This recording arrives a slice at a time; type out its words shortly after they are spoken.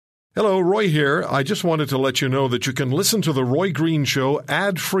Hello, Roy here. I just wanted to let you know that you can listen to The Roy Green Show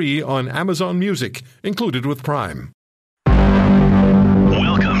ad-free on Amazon Music, included with Prime.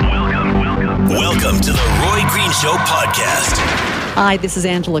 Welcome to The Roy Green Show podcast. Hi, this is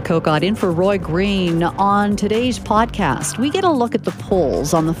Angela Kokott in for Roy Green. On today's podcast, we get a look at the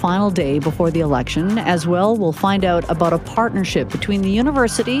polls on the final day before the election. As well, we'll find out about a partnership between the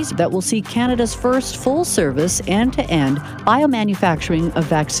universities that will see Canada's first full-service, end-to-end biomanufacturing of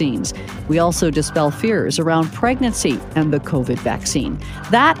vaccines. We also dispel fears around pregnancy and the COVID vaccine.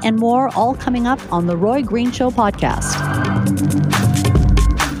 That and more all coming up on the Roy Green Show podcast.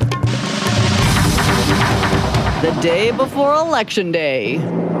 The day before Election Day.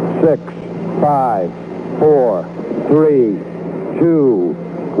 6, 5, 4, 3, 2,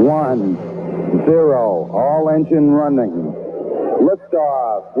 1, 0. All engine running.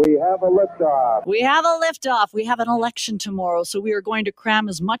 Liftoff. We have a liftoff. We have a liftoff. We have an election tomorrow, so we are going to cram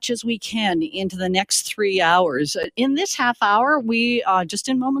as much as we can into the next 3 hours. In this half hour, we, just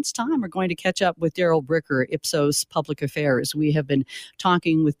in moments' time, are going to catch up with Darrell Bricker, Ipsos Public Affairs. We have been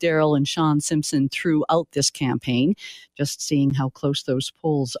talking with Darrell and Sean Simpson throughout this campaign, just seeing how close those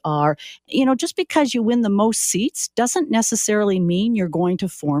polls are. You know, just because you win the most seats doesn't necessarily mean you're going to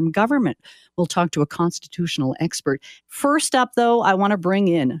form government. We'll talk to a constitutional expert. First up, though, I want to bring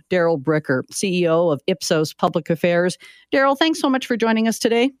in Darrell Bricker, CEO of Ipsos Public Affairs. Darrell, thanks so much for joining us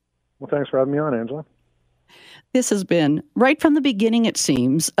today. Well, thanks for having me on, Angela. This has been, right from the beginning, it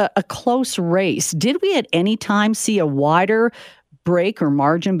seems, a close race. Did we at any time see a wider break or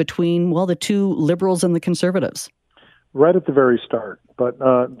margin between, well, the two Liberals and the Conservatives? Right at the very start, but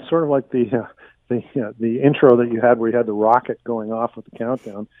sort of like the intro that you had where you had the rocket going off with the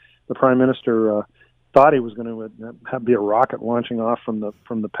countdown. The Prime Minister thought he was going to be a rocket launching off from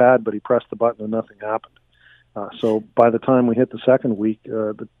the pad, but he pressed the button and nothing happened. So by the time we hit the second week,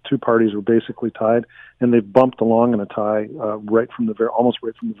 the two parties were basically tied, and they've bumped along in a tie almost right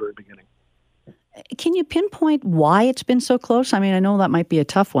from the very beginning. Can you pinpoint why it's been so close? I mean, I know that might be a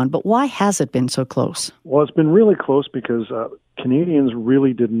tough one, but why has it been so close? Well, it's been really close because Canadians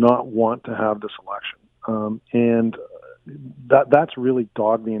really did not want to have this election, and that's really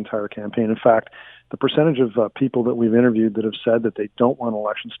dogged the entire campaign. In fact, the percentage of people that we've interviewed that have said that they don't want an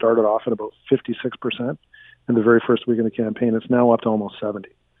election started off at about 56% in the very first week of the campaign. It's now up to almost 70%.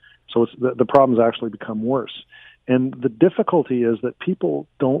 So the problem's actually become worse. And the difficulty is that people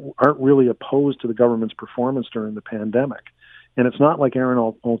aren't really opposed to the government's performance during the pandemic. And it's not like Aaron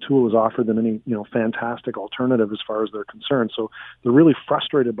O'Toole has offered them any, fantastic alternative as far as they're concerned. So they're really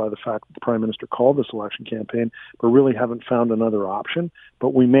frustrated by the fact that the Prime Minister called this election campaign, but really haven't found another option.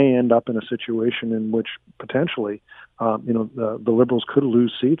 But we may end up in a situation in which potentially, the Liberals could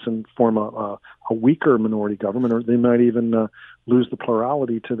lose seats and form a weaker minority government, or they might even lose the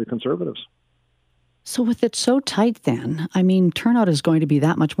plurality to the Conservatives. So with it so tight then, I mean, turnout is going to be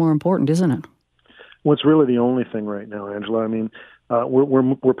that much more important, isn't it? Well, it's really the only thing right now, Angela. I mean,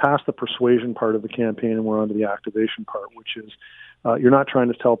 we're past the persuasion part of the campaign and we're on to the activation part, which is you're not trying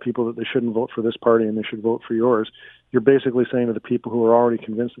to tell people that they shouldn't vote for this party and they should vote for yours. You're basically saying to the people who are already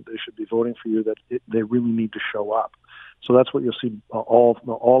convinced that they should be voting for you that they really need to show up. So that's what you'll see all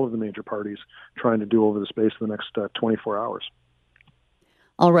of the major parties trying to do over the space of the next 24 hours.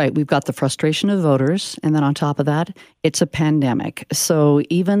 All right, we've got the frustration of voters, and then on top of that, it's a pandemic. So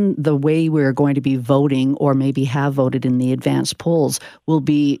even the way we're going to be voting or maybe have voted in the advanced polls will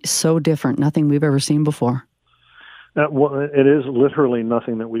be so different, nothing we've ever seen before. Well, it is literally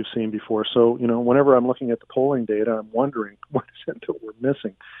nothing that we've seen before. So, whenever I'm looking at the polling data, I'm wondering what is it that we're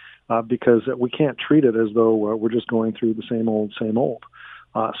missing, because we can't treat it as though we're just going through the same old.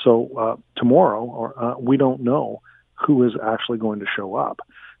 So tomorrow, we don't know who is actually going to show up.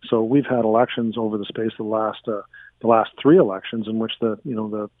 So we've had elections over the space of the last three elections in which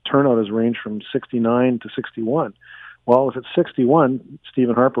the turnout has ranged from 69 to 61. Well, if it's 61,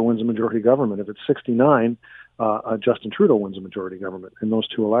 Stephen Harper wins a majority government. If it's 69, Justin Trudeau wins a majority government in those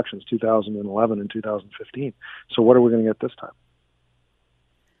two elections, 2011 and 2015. So what are we going to get this time?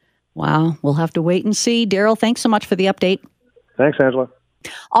 Wow, we'll have to wait and see. Darrell, thanks so much for the update. Thanks, Angela.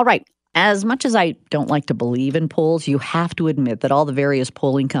 All right. As much as I don't like to believe in polls, you have to admit that all the various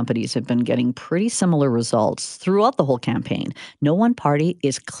polling companies have been getting pretty similar results throughout the whole campaign. No one party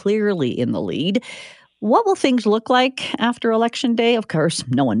is clearly in the lead. What will things look like after Election Day? Of course,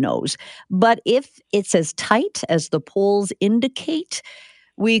 no one knows. But if it's as tight as the polls indicate,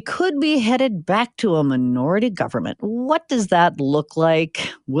 we could be headed back to a minority government. What does that look like?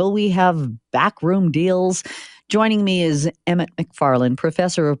 Will we have backroom deals? Joining me is Emmett McFarland,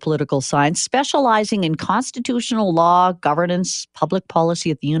 professor of political science, specializing in constitutional law, governance, public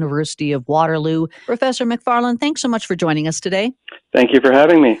policy at the University of Waterloo. Professor McFarland, thanks so much for joining us today. Thank you for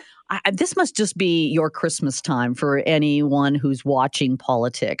having me. This must just be your Christmas time for anyone who's watching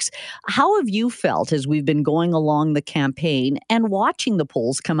politics. How have you felt as we've been going along the campaign and watching the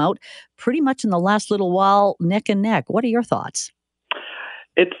polls come out pretty much in the last little while, neck and neck? What are your thoughts?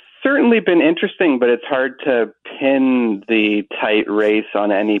 It's certainly been interesting, but it's hard to pin the tight race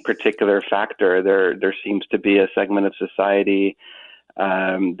on any particular factor. There seems to be a segment of society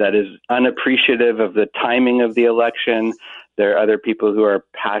that is unappreciative of the timing of the election. There are other people who are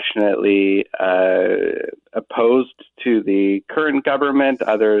passionately opposed to the current government,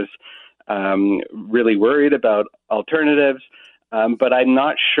 others really worried about alternatives. But I'm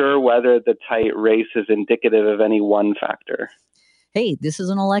not sure whether the tight race is indicative of any one factor. Hey, this is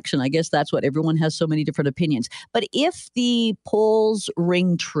an election. I guess that's what everyone has so many different opinions. But if the polls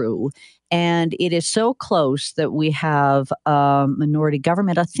ring true and it is so close that we have a minority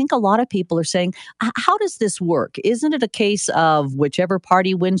government, I think a lot of people are saying, how does this work? Isn't it a case of whichever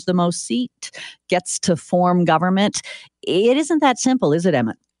party wins the most seat gets to form government? It isn't that simple, is it,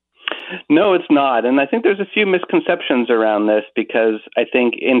 Emmett? No, it's not. And I think there's a few misconceptions around this because I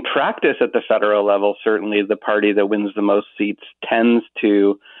think in practice at the federal level, certainly the party that wins the most seats tends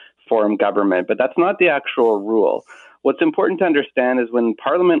to form government, but that's not the actual rule. What's important to understand is when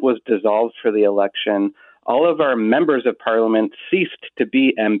Parliament was dissolved for the election, all of our members of Parliament ceased to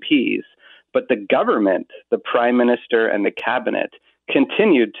be MPs, but the government, the Prime Minister and the Cabinet,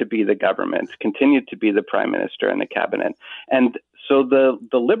 continued to be the government, continued to be the Prime Minister and the Cabinet. And so the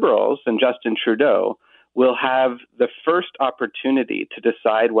Liberals and Justin Trudeau will have the first opportunity to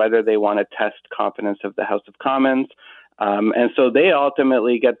decide whether they want to test confidence of the House of Commons. And so they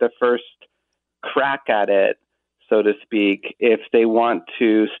ultimately get the first crack at it, so to speak, if they want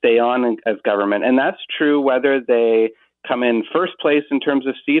to stay on as government. And that's true whether they come in first place in terms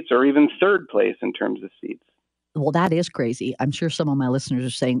of seats or even third place in terms of seats. Well, that is crazy. I'm sure some of my listeners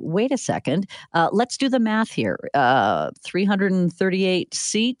are saying, wait a second, let's do the math here. 338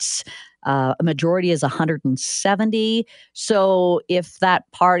 seats, a majority is 170. So if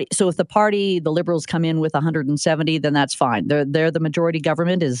the Liberals come in with 170, then that's fine. They're the majority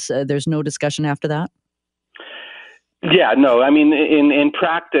government. There's no discussion after that? Yeah, no, I mean, in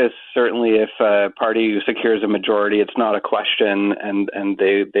practice, certainly if a party secures a majority, it's not a question and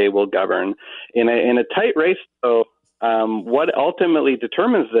they will govern. In a tight race, though, what ultimately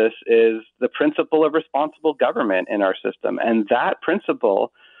determines this is the principle of responsible government in our system. And that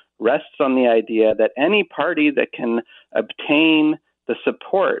principle rests on the idea that any party that can obtain the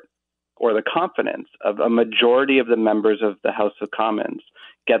support or the confidence of a majority of the members of the House of Commons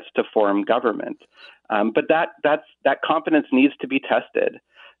gets to form government. But that confidence needs to be tested.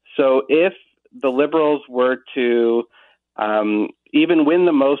 So if the Liberals were to even win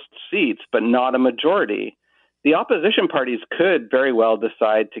the most seats, but not a majority, the opposition parties could very well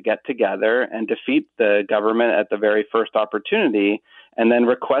decide to get together and defeat the government at the very first opportunity, and then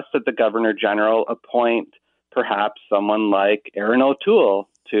request that the Governor General appoint perhaps someone like Aaron O'Toole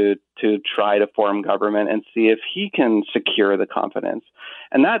to try to form government and see if he can secure the confidence.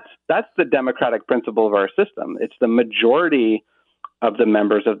 And that's the democratic principle of our system. It's the majority of the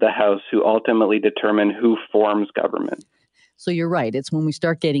members of the House who ultimately determine who forms government. So you're right. It's when we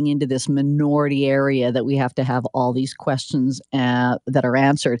start getting into this minority area that we have to have all these questions that are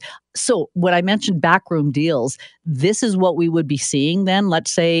answered. So when I mentioned backroom deals, this is what we would be seeing then.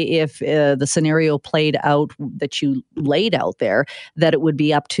 Let's say if the scenario played out that you laid out there, that it would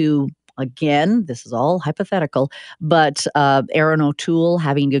be up to, again, this is all hypothetical, but Aaron O'Toole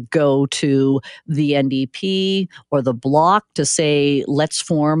having to go to the NDP or the Bloc to say, let's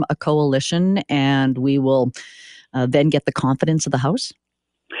form a coalition and we will then get the confidence of the House?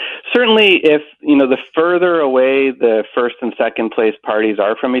 Certainly, if the further away the first and second place parties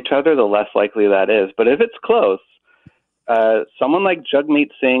are from each other, the less likely that is. But if it's close, someone like Jagmeet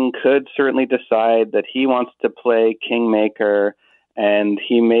Singh could certainly decide that he wants to play kingmaker, and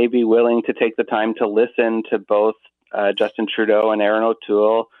he may be willing to take the time to listen to both Justin Trudeau and Aaron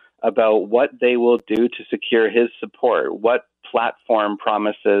O'Toole about what they will do to secure his support. What platform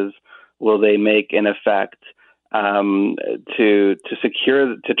promises will they make in effect to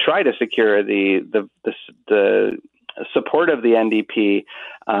try to secure the support of the NDP.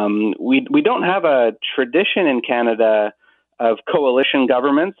 We don't have a tradition in Canada of coalition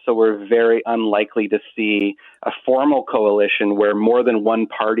governments, so we're very unlikely to see a formal coalition where more than one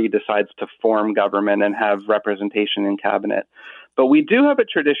party decides to form government and have representation in cabinet. But we do have a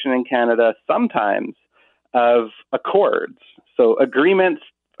tradition in Canada sometimes of accords. So agreements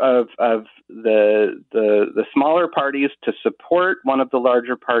of the smaller parties to support one of the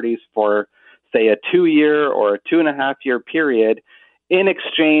larger parties for, say, a 2-year or a 2.5-year period in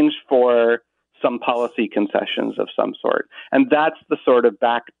exchange for some policy concessions of some sort. And that's the sort of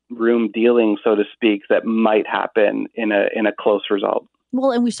backroom dealing, so to speak, that might happen in a close result.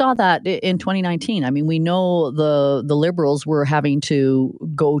 Well, and we saw that in 2019. I mean, we know the Liberals were having to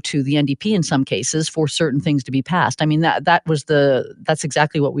go to the NDP in some cases for certain things to be passed. I mean, that's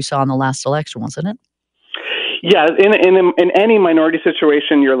exactly what we saw in the last election, wasn't it? Yeah, in any minority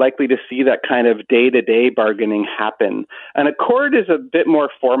situation, you're likely to see that kind of day-to-day bargaining happen. An accord is a bit more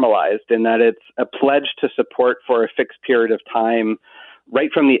formalized in that it's a pledge to support for a fixed period of time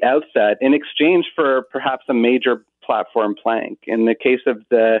right from the outset in exchange for perhaps a major platform plank. In the case of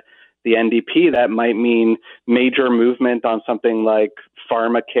the NDP, that might mean major movement on something like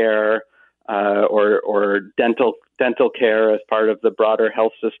pharmacare or dental care as part of the broader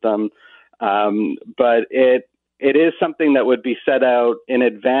health system. But it is something that would be set out in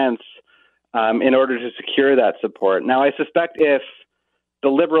advance in order to secure that support. Now, I suspect if the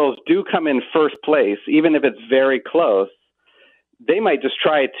Liberals do come in first place, even if it's very close, they might just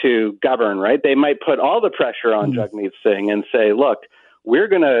try to govern, right? They might put all the pressure on Jagmeet Singh and say, look, we're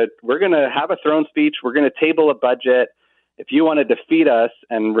gonna have a throne speech. We're going to table a budget. If you want to defeat us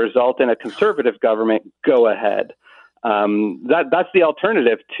and result in a conservative government, go ahead. That's the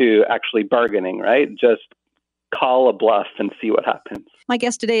alternative to actually bargaining, right? Just call a bluff and see what happens. My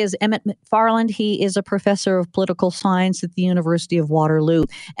guest today is Emmett McFarland. He is a professor of political science at the University of Waterloo.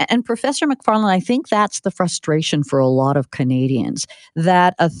 And Professor McFarland, I think that's the frustration for a lot of Canadians,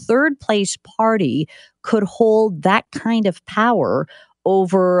 that a third place party could hold that kind of power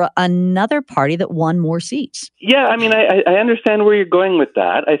over another party that won more seats. Yeah, I mean, I understand where you're going with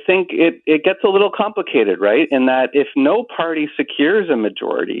that. I think it gets a little complicated, right? In that if no party secures a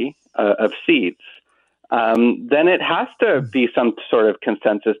majority of seats, then it has to be some sort of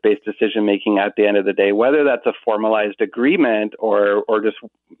consensus-based decision-making at the end of the day, whether that's a formalized agreement or just,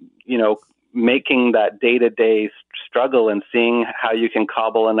 making that day-to-day struggle and seeing how you can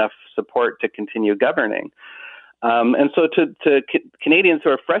cobble enough support to continue governing. And so to Canadians who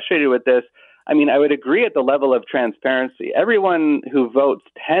are frustrated with this, I mean, I would agree at the level of transparency. Everyone who votes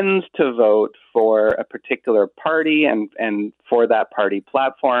tends to vote for a particular party and for that party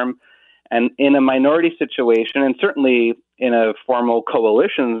platform. And in a minority situation, and certainly in a formal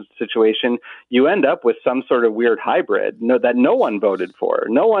coalition situation, you end up with some sort of weird hybrid that no one voted for.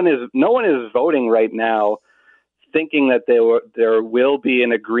 No one is voting right now thinking that there will be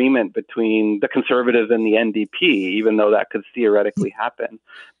an agreement between the Conservatives and the NDP, even though that could theoretically happen.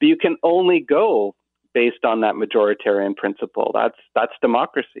 But you can only go based on that majoritarian principle. That's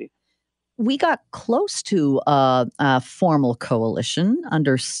democracy. We got close to a formal coalition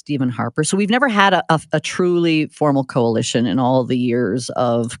under Stephen Harper. So we've never had a truly formal coalition in all the years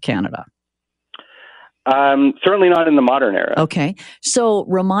of Canada. Certainly not in the modern era. Okay. So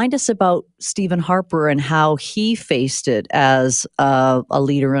remind us about Stephen Harper and how he faced it as a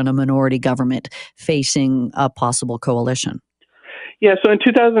leader in a minority government facing a possible coalition. Yeah, so in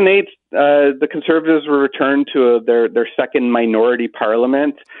 2008, the Conservatives were returned to their second minority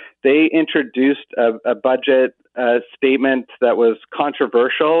parliament. They introduced a budget statement that was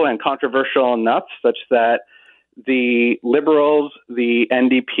controversial enough such that the Liberals, the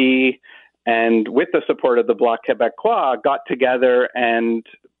NDP, and with the support of the Bloc Québécois, got together and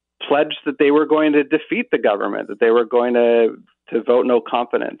pledged that they were going to defeat the government, that they were going to vote no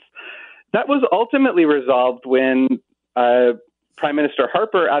confidence. That was ultimately resolved when Prime Minister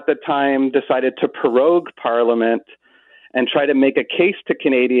Harper at the time decided to prorogue Parliament and try to make a case to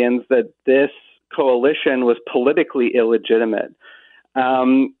Canadians that this coalition was politically illegitimate,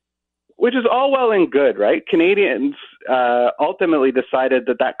 which is all well and good, right? Canadians ultimately decided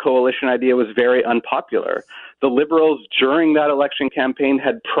that coalition idea was very unpopular. The Liberals during that election campaign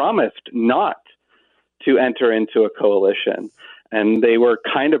had promised not to enter into a coalition. And they were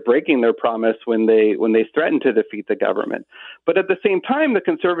kind of breaking their promise when they threatened to defeat the government. But at the same time, the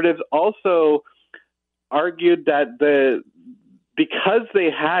Conservatives also argued that because they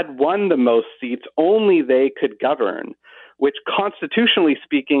had won the most seats, only they could govern, which constitutionally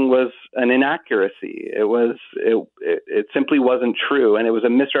speaking was an inaccuracy. It simply wasn't true, and it was a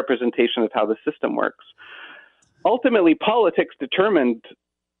misrepresentation of how the system works. Ultimately, politics determined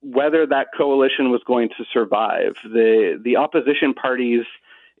whether that coalition was going to survive. The opposition parties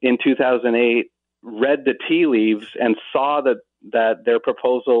in 2008 read the tea leaves and saw that their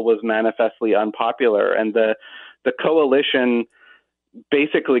proposal was manifestly unpopular, and the coalition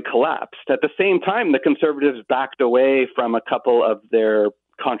basically collapsed. At the same time, the Conservatives backed away from a couple of their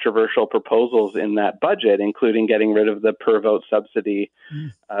controversial proposals in that budget, including getting rid of the per vote subsidy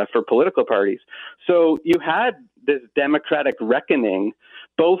for political parties. So you had this democratic reckoning.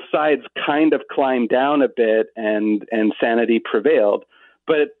 Both sides kind of climbed down a bit and sanity prevailed.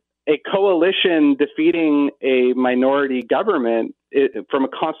 But a coalition defeating a minority government, from a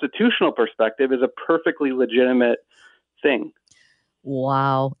constitutional perspective, is a perfectly legitimate thing.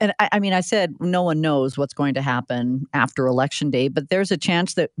 Wow. And I mean, I said no one knows what's going to happen after Election Day, but there's a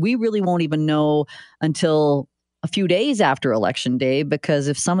chance that we really won't even know until a few days after Election Day, because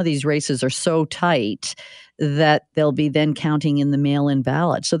if some of these races are so tight that they'll be then counting in the mail-in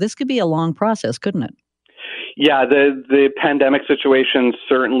ballot. So this could be a long process, couldn't it? Yeah, the pandemic situation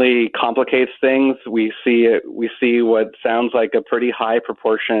certainly complicates things. We see what sounds like a pretty high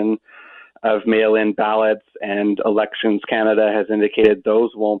proportion of mail-in ballots, and Elections Canada has indicated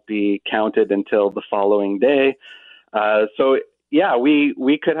those won't be counted until the following day. So yeah,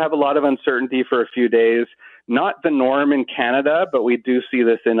 we could have a lot of uncertainty for a few days. Not the norm in Canada, but we do see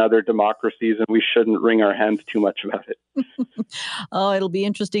this in other democracies, and we shouldn't wring our hands too much about it. Oh, it'll be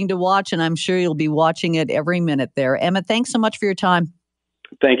interesting to watch, and I'm sure you'll be watching it every minute there. Emmett, thanks so much for your time.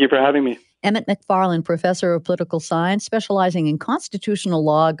 Thank you for having me. Emmett McFarland, professor of political science, specializing in constitutional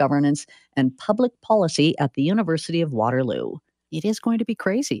law, governance, and public policy at the University of Waterloo. It is going to be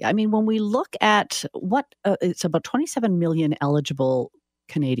crazy. I mean, when we look at it's about 27 million eligible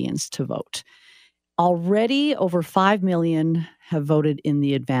Canadians to vote. Already over 5 million have voted in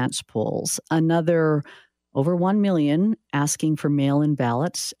the advance polls. Another over 1 million asking for mail-in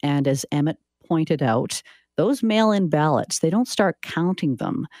ballots. And as Emmett pointed out, those mail-in ballots, they don't start counting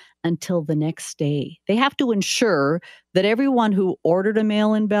them until the next day. They have to ensure that everyone who ordered a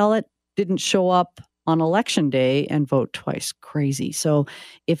mail-in ballot didn't show up on Election Day and vote twice. Crazy. So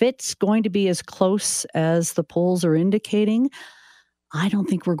if it's going to be as close as the polls are indicating, I don't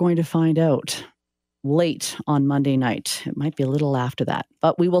think we're going to find out late on Monday night. It might be a little after that,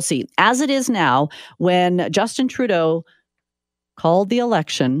 but we will see. As it is now, when Justin Trudeau called the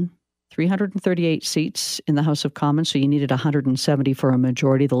election, 338 seats in the House of Commons, so you needed 170 for a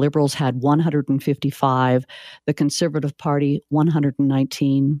majority. The Liberals had 155, the Conservative Party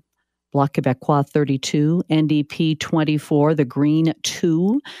 119, Bloc Québécois 32, NDP 24, the Green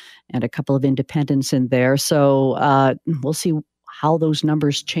 2, and a couple of independents in there. So we'll see how those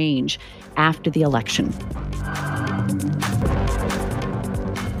numbers change after the election.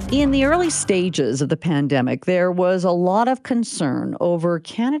 In the early stages of the pandemic, there was a lot of concern over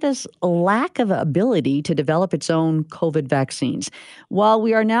Canada's lack of ability to develop its own COVID vaccines. While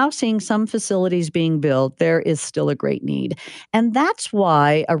we are now seeing some facilities being built, there is still a great need. And that's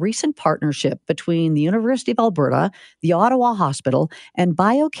why a recent partnership between the University of Alberta, the Ottawa Hospital, and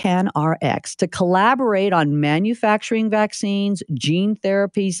Biocan RX to collaborate on manufacturing vaccines, gene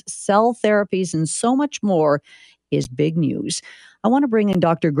therapies, cell therapies, and so much more is big news. I want to bring in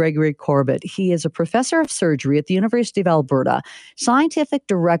Dr. Gregory Corbett. He is a professor of surgery at the University of Alberta, scientific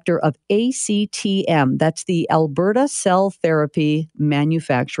director of ACTM. That's the Alberta Cell Therapy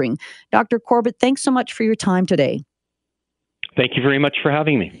Manufacturing. Dr. Corbett, thanks so much for your time today. Thank you very much for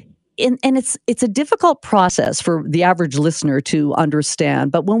having me. And it's a difficult process for the average listener to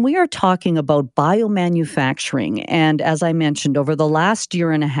understand. But when we are talking about biomanufacturing, and as I mentioned, over the last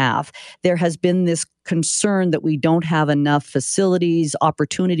year and a half, there has been this concern that we don't have enough facilities,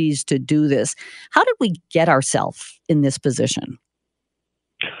 opportunities to do this. How did we get ourselves in this position?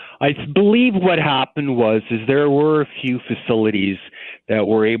 I believe what happened was there were a few facilities that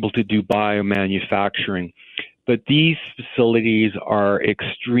were able to do biomanufacturing. But these facilities are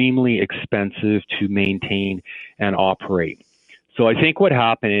extremely expensive to maintain and operate. So I think what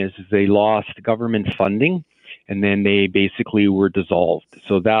happened is they lost government funding, and then they basically were dissolved.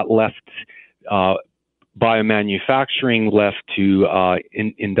 So that left biomanufacturing left to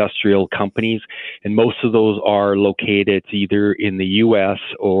industrial companies, and most of those are located either in the U.S.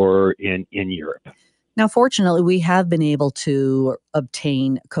 or in Europe. Now, fortunately, we have been able to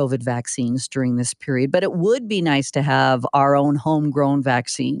obtain COVID vaccines during this period, but it would be nice to have our own homegrown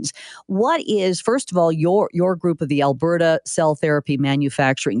vaccines. What is, first of all, your group of the Alberta Cell Therapy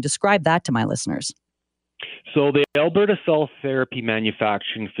Manufacturing? Describe that to my listeners. So the Alberta Cell Therapy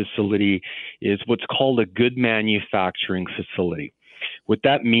Manufacturing Facility is what's called a good manufacturing facility. What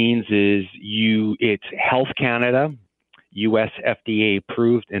that means is it's Health Canada, U.S. FDA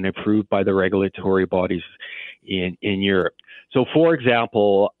approved and approved by the regulatory bodies in Europe. So, for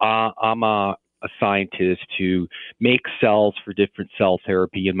example, I'm a scientist who makes cells for different cell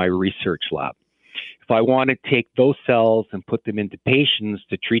therapy in my research lab. If I want to take those cells and put them into patients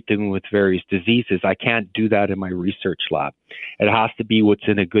to treat them with various diseases, I can't do that in my research lab. It has to be what's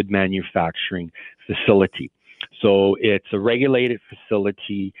in a good manufacturing facility. So it's a regulated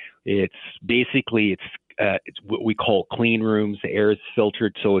facility. It's what we call clean rooms. The air is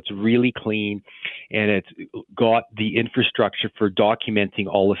filtered, so it's really clean, and it's got the infrastructure for documenting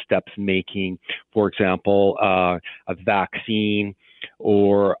all the steps in making, for example, a vaccine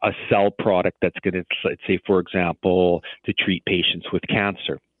or a cell product that's going to, let's say, for example, to treat patients with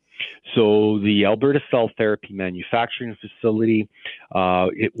cancer. So the Alberta Cell Therapy Manufacturing Facility,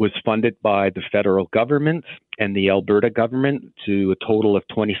 it was funded by the federal government and the Alberta government to a total of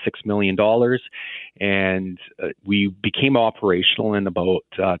 $26 million. And we became operational in about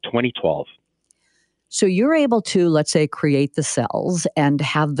 2012. So you're able to, let's say, create the cells and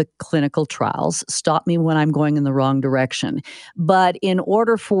have the clinical trials. Stop me when I'm going in the wrong direction. But in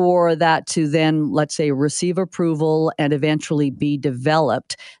order for that to then, let's say, receive approval and eventually be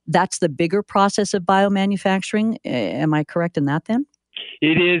developed, that's the bigger process of biomanufacturing. Am I correct in that then?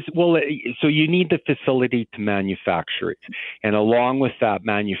 It is. Well, so you need the facility to manufacture it. And along with that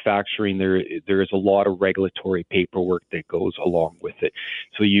manufacturing, there is a lot of regulatory paperwork that goes along with it.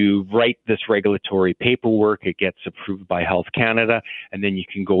 So you write this regulatory paperwork, it gets approved by Health Canada, and then you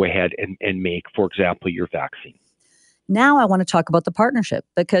can go ahead and make, for example, your vaccine. Now I want to talk about the partnership,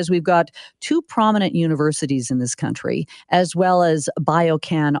 because we've got two prominent universities in this country, as well as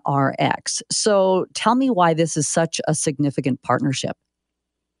Biocan RX. So tell me why this is such a significant partnership.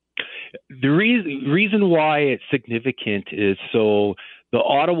 The reason why it's significant is so the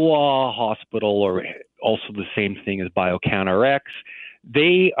Ottawa Hospital, or also the same thing as Biocan RX,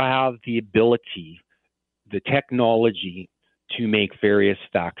 they have the ability, the technology to make various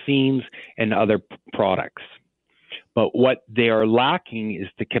vaccines and other products. But what they are lacking is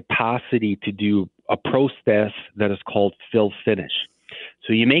the capacity to do a process that is called fill finish.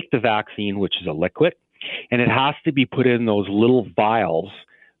 So you make the vaccine, which is a liquid, and it has to be put in those little vials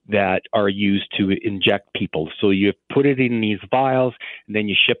that are used to inject people. So you put it in these vials, and then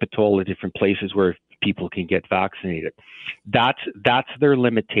you ship it to all the different places where people can get vaccinated. That's their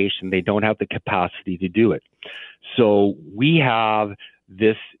limitation. They don't have the capacity to do it. So we have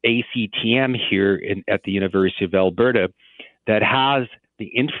this ACTM here at the University of Alberta that has the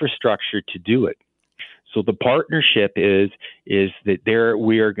infrastructure to do it. So the partnership is that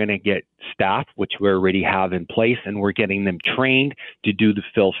we are going to get staff, which we already have in place, and we're getting them trained to do the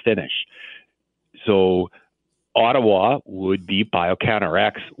fill finish. So Ottawa would be Biocan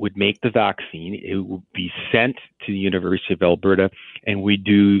RX, would make the vaccine. It would be sent to the University of Alberta, and we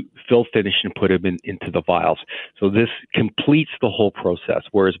do fill finish and put them into the vials. So this completes the whole process,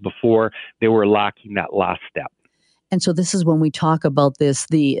 whereas before they were lacking that last step. And so this is when we talk about this,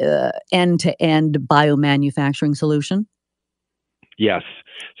 the end-to-end biomanufacturing solution? Yes.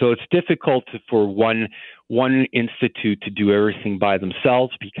 So it's difficult for one institute to do everything by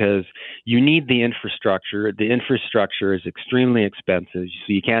themselves because you need the infrastructure. The infrastructure is extremely expensive. So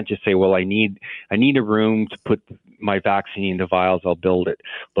you can't just say, well, I need a room to put my vaccine into vials, I'll build it.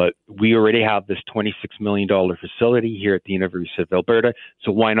 But we already have this $26 million facility here at the University of Alberta.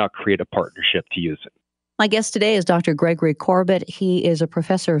 So why not create a partnership to use it? My guest today is Dr. Gregory Corbett. He is a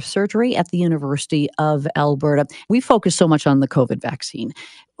professor of surgery at the University of Alberta. We focus so much on the COVID vaccine.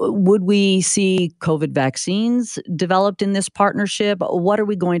 Would we see COVID vaccines developed in this partnership? What are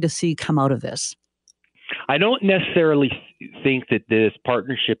we going to see come out of this? I don't necessarily think that this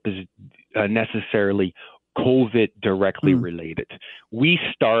partnership is necessarily COVID directly related. We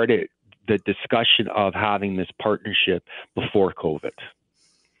started the discussion of having this partnership before COVID.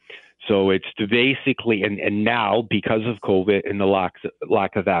 So it's to basically, and now because of COVID and the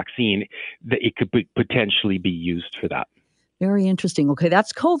lack of vaccine, that it could potentially be used for that. Very interesting. Okay,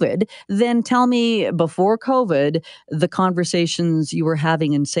 that's COVID. Then tell me, before COVID, the conversations you were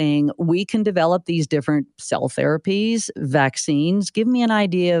having and saying, we can develop these different cell therapies, vaccines. Give me an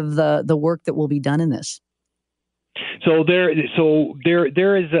idea of the work that will be done in this. So there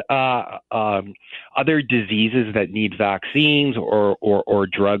is other diseases that need vaccines or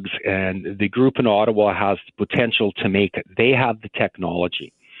drugs, and the group in Ottawa has the potential to make it. They have the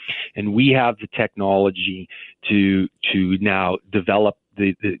technology, and we have the technology to now develop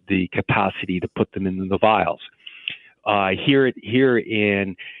the capacity to put them in the vials. Here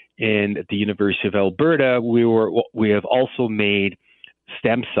in the University of Alberta, we have also made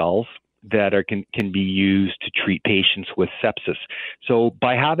stem cells that can be used to treat patients with sepsis. So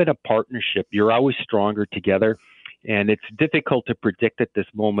by having a partnership, you're always stronger together, and it's difficult to predict at this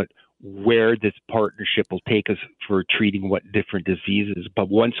moment where this partnership will take us for treating what different diseases. But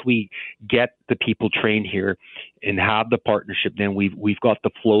once we get the people trained here and have the partnership, then we've got the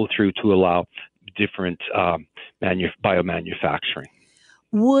flow through to allow different biomanufacturing.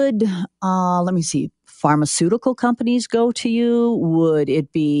 Would, let me see, pharmaceutical companies go to you? Would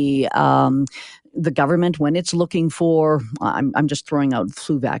it be the government when it's looking for, I'm just throwing out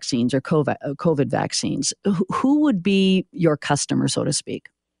flu vaccines or COVID vaccines? Who would be your customer, so to speak?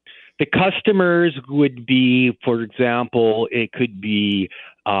 The customers would be, for example, it could be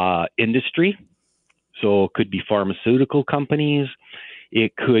industry. So it could be pharmaceutical companies.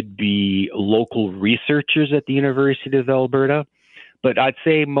 It could be local researchers at the University of Alberta. But I'd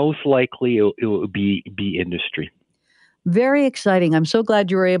say most likely it would be industry. Very exciting. I'm so glad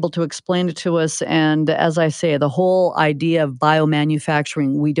you were able to explain it to us. And as I say, the whole idea of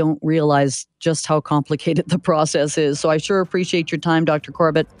biomanufacturing, we don't realize just how complicated the process is. So I sure appreciate your time, Dr.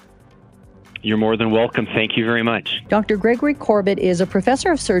 Corbett. You're more than welcome. Thank you very much. Dr. Gregory Corbett is a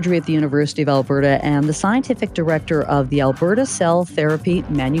professor of surgery at the University of Alberta and the scientific director of the Alberta Cell Therapy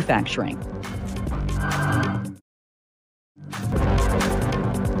Manufacturing.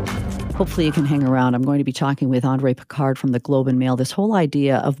 Hopefully you can hang around. I'm going to be talking with Andre Picard from the Globe and Mail. This whole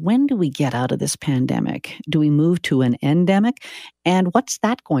idea of when do we get out of this pandemic? Do we move to an endemic? And what's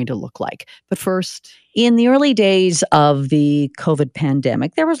that going to look like? But first, in the early days of the COVID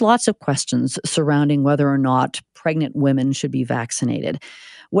pandemic, there was lots of questions surrounding whether or not pregnant women should be vaccinated.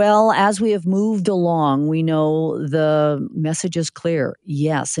 Well, as we have moved along, we know the message is clear.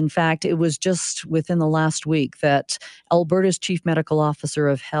 Yes. In fact, it was just within the last week that Alberta's Chief Medical Officer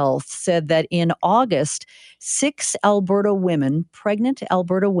of Health said that in August, 6 pregnant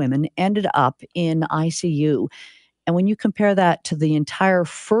Alberta women ended up in ICU. And when you compare that to the entire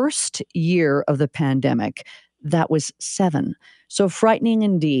first year of the pandemic, that was 7. So frightening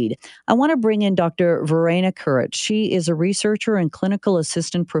indeed. I want to bring in Dr. Verena Kuret. She is a researcher and clinical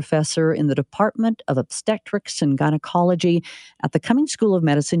assistant professor in the Department of Obstetrics and Gynecology at the Cummings School of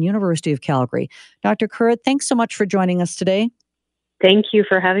Medicine, University of Calgary. Dr. Kuret, thanks so much for joining us today. Thank you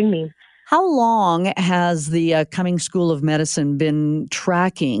for having me. How long has the Cummings School of Medicine been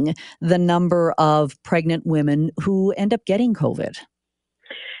tracking the number of pregnant women who end up getting COVID?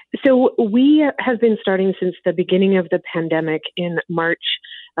 So we have been starting since the beginning of the pandemic in March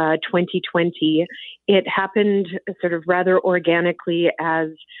 2020. It happened sort of rather organically as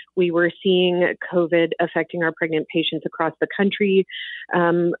we were seeing COVID affecting our pregnant patients across the country.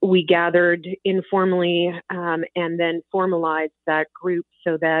 We gathered informally and then formalized that group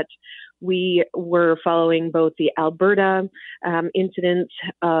so that we were following both the Alberta incidence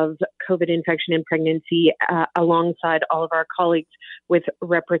of COVID infection and pregnancy alongside all of our colleagues with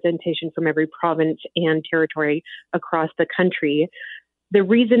representation from every province and territory across the country. The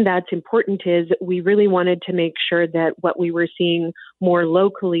reason that's important is we really wanted to make sure that what we were seeing more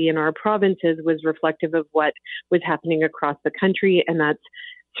locally in our provinces was reflective of what was happening across the country, and that's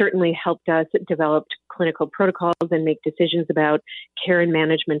certainly helped us develop clinical protocols and make decisions about care and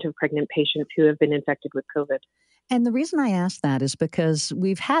management of pregnant patients who have been infected with COVID. And the reason I ask that is because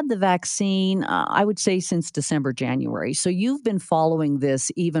we've had the vaccine, I would say, since December, January. So you've been following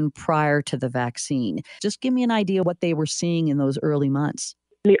this even prior to the vaccine. Just give me an idea what they were seeing in those early months.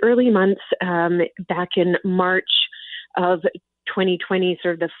 In the early months, back in March of 2020,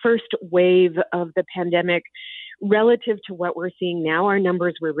 sort of the first wave of the pandemic, relative to what we're seeing now, our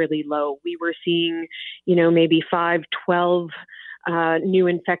numbers were really low. We were seeing, maybe 5, 12 new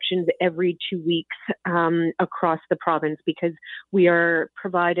infections every 2 weeks across the province because we are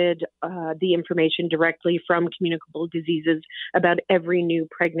provided the information directly from communicable diseases about every new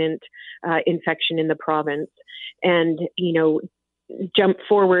pregnant infection in the province. And, jump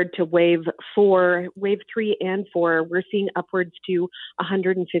forward to wave 3 and 4, we're seeing upwards to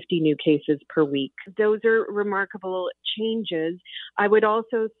 150 new cases per week. Those are remarkable changes. I would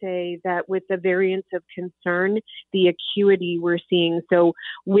also say that with the variants of concern, the acuity we're seeing, so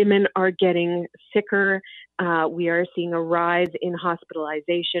women are getting sicker. We are seeing a rise in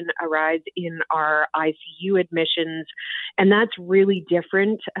hospitalization, a rise in our ICU admissions, and that's really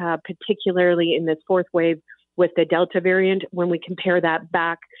different, particularly in this fourth wave with the Delta variant, when we compare that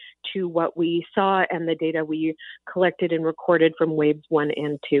back to what we saw and the data we collected and recorded from waves 1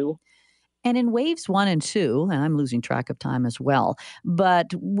 and 2. And in waves 1 and 2, and I'm losing track of time as well,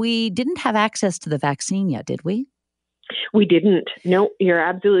 but we didn't have access to the vaccine yet, did we? We didn't. No, you're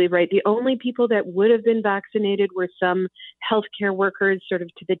absolutely right. The only people that would have been vaccinated were some healthcare workers sort of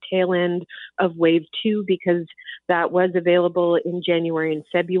to the tail end of wave 2 because that was available in January and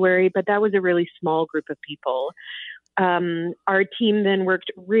February, but that was a really small group of people. Our team then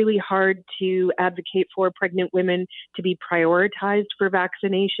worked really hard to advocate for pregnant women to be prioritized for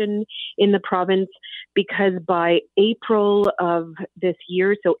vaccination in the province, because by April of this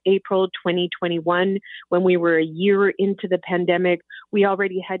year, so April 2021, when we were a year into the pandemic, we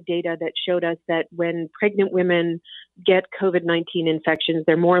already had data that showed us that when pregnant women get COVID-19 infections,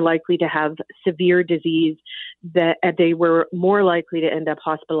 they're more likely to have severe disease, that they were more likely to end up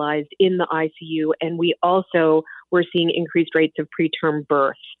hospitalized in the ICU. And we also were seeing increased rates of preterm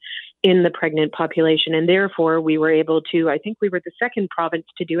birth in the pregnant population. And therefore, we were able to, I think we were the second province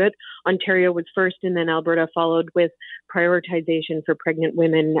to do it. Ontario was first, and then Alberta followed with prioritization for pregnant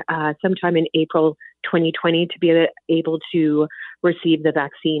women sometime in April 2020 to be able to receive the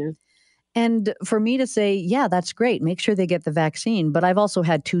vaccine. And for me to say, yeah, that's great, make sure they get the vaccine. But I've also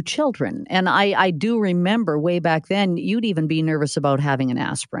had 2 children. And I do remember way back then, you'd even be nervous about having an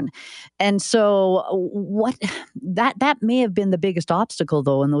aspirin. And so that may have been the biggest obstacle,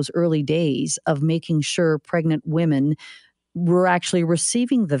 though, in those early days of making sure pregnant women were actually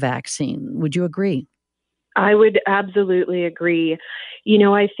receiving the vaccine. Would you agree? I would absolutely agree.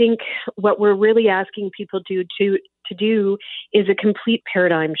 I think what we're really asking people to do is a complete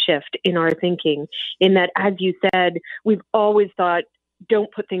paradigm shift in our thinking, in that, as you said, we've always thought,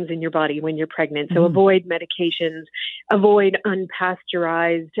 don't put things in your body when you're pregnant. So avoid medications, avoid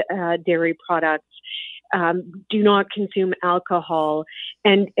unpasteurized dairy products, do not consume alcohol.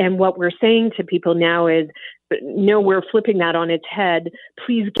 And what we're saying to people now is, no, we're flipping that on its head.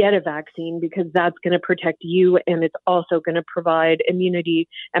 Please get a vaccine, because that's going to protect you, and it's also going to provide immunity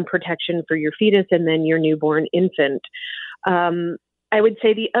and protection for your fetus and then your newborn infant. I would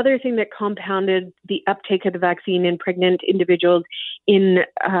say the other thing that compounded the uptake of the vaccine in pregnant individuals in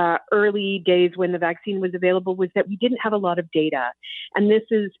early days when the vaccine was available was that we didn't have a lot of data. And this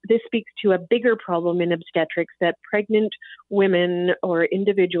speaks to a bigger problem in obstetrics, that pregnant women or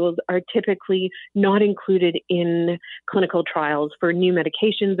individuals are typically not included in clinical trials for new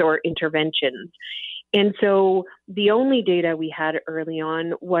medications or interventions. And so the only data we had early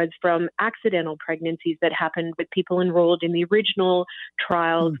on was from accidental pregnancies that happened with people enrolled in the original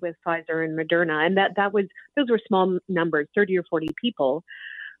trials with Pfizer and Moderna. And those were small numbers, 30 or 40 people.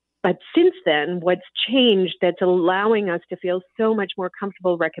 But since then, what's changed that's allowing us to feel so much more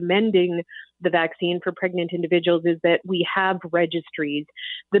comfortable recommending the vaccine for pregnant individuals is that we have registries,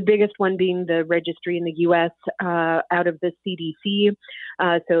 the biggest one being the registry in the U.S. Out of the CDC,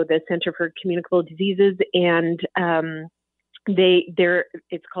 so the Center for Communicable Diseases, and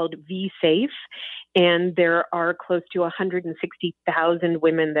it's called V-Safe, and there are close to 160,000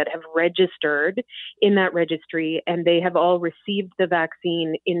 women that have registered in that registry, and they have all received the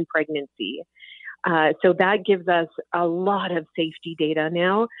vaccine in pregnancy. So that gives us a lot of safety data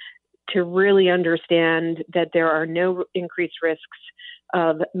now to really understand that there are no increased risks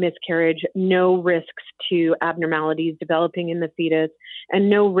of miscarriage, no risks to abnormalities developing in the fetus, and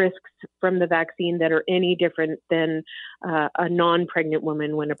no risks from the vaccine that are any different than a non-pregnant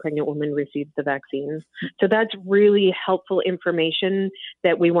woman when a pregnant woman receives the vaccine. So that's really helpful information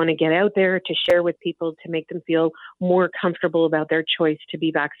that we want to get out there to share with people to make them feel more comfortable about their choice to be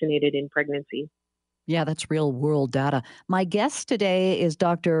vaccinated in pregnancy. Yeah, that's real world data. My guest today is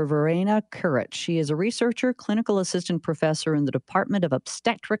Dr. Verena Kuret. She is a researcher, clinical assistant professor in the Department of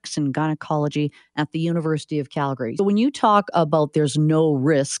Obstetrics and Gynecology at the University of Calgary. So when you talk about there's no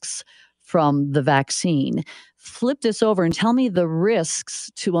risks from the vaccine, flip this over and tell me the risks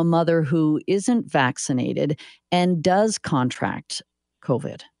to a mother who isn't vaccinated and does contract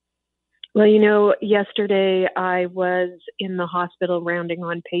COVID. Well, yesterday I was in the hospital rounding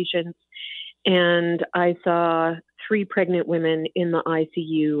on patients, and I saw 3 pregnant women in the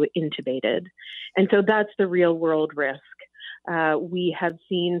ICU intubated. And so that's the real world risk. We have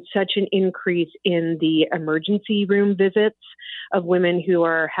seen such an increase in the emergency room visits of women who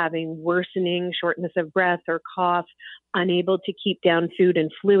are having worsening shortness of breath or cough, unable to keep down food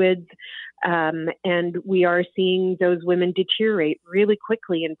and fluids. And we are seeing those women deteriorate really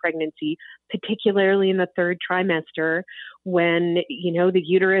quickly in pregnancy, particularly in the 3rd trimester, when, the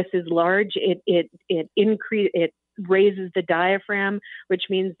uterus is large, it raises the diaphragm, which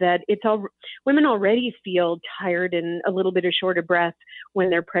means that women already feel tired and a little bit of short of breath when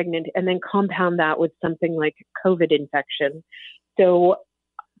they're pregnant, and then compound that with something like COVID infection. So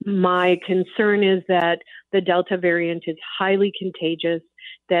my concern is that the Delta variant is highly contagious,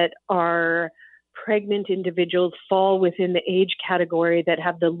 that our pregnant individuals fall within the age category that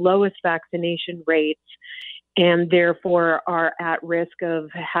have the lowest vaccination rates, and therefore are at risk of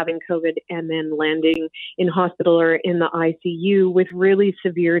having COVID and then landing in hospital or in the ICU with really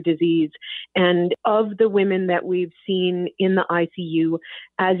severe disease. And of the women that we've seen in the ICU,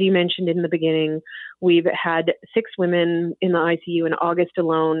 as you mentioned in the beginning, we've had 6 women in the ICU in August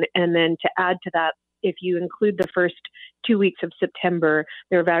alone. And then to add to that, if you include the first 2 weeks of September,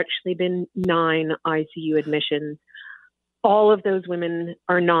 there have actually been 9 ICU admissions. All of those women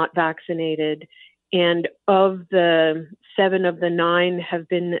are not vaccinated. And of the 7 of the 9 have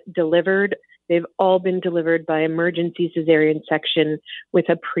been delivered, they've all been delivered by emergency cesarean section with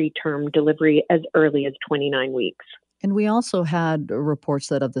a preterm delivery as early as 29 weeks. And we also had reports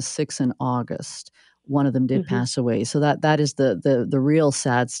that of the 6 in August, one of them did pass away. So that is the real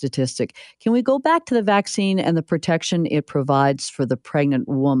sad statistic. Can we go back to the vaccine and the protection it provides for the pregnant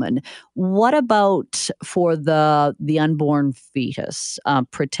woman? What about for the unborn fetus?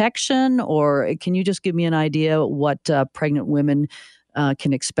 Protection, or can you just give me an idea what pregnant women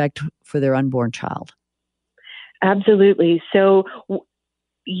can expect for their unborn child? Absolutely. So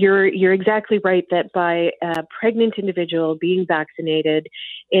you're exactly right that by a pregnant individual being vaccinated,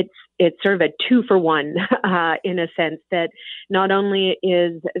 it's sort of a 2-for-1 in a sense, that not only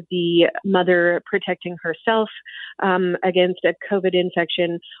is the mother protecting herself against a COVID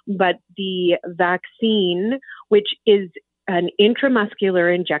infection, but the vaccine, which is an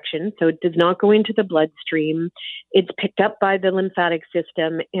intramuscular injection, so it does not go into the bloodstream. It's picked up by the lymphatic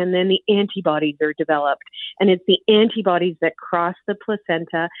system, and then the antibodies are developed. And it's the antibodies that cross the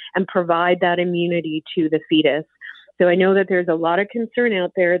placenta and provide that immunity to the fetus. So I know that there's a lot of concern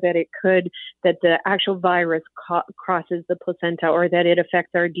out there that that the actual virus crosses the placenta, or that it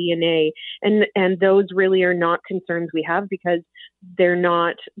affects our DNA. And those really are not concerns we have, because they're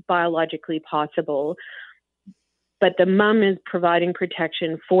not biologically possible. But the mom is providing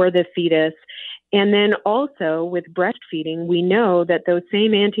protection for the fetus. And then also with breastfeeding, we know that those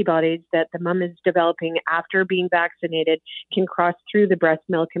same antibodies that the mom is developing after being vaccinated can cross through the breast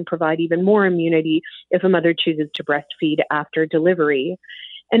milk and provide even more immunity if a mother chooses to breastfeed after delivery.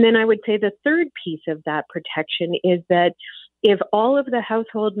 And then I would say the third piece of that protection is that if all of the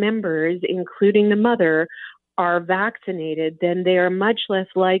household members, including the mother, are vaccinated, then they are much less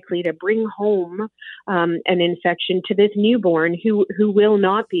likely to bring home an infection to this newborn who will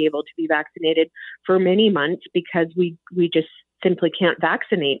not be able to be vaccinated for many months, because we just simply can't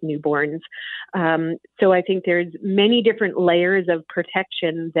vaccinate newborns. So I think there's many different layers of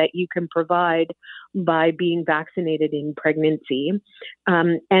protection that you can provide by being vaccinated in pregnancy.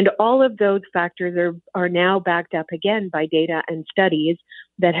 And all of those factors are now backed up again by data and studies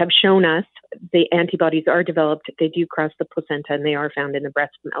that have shown us the antibodies are developed, they do cross the placenta, and they are found in the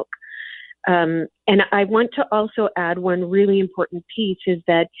breast milk. And I want to also add one really important piece is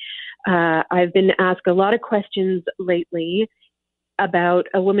that I've been asked a lot of questions lately about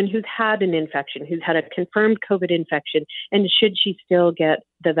a woman who's had an infection, who's had a confirmed COVID infection, and should she still get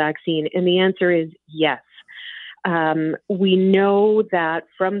the vaccine? And the answer is yes. We know that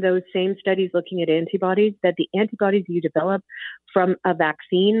from those same studies looking at antibodies, that the antibodies you develop from a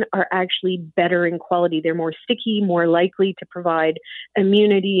vaccine are actually better in quality. They're more sticky, more likely to provide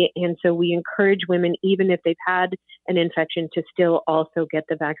immunity. And so we encourage women, even if they've had an infection, to still also get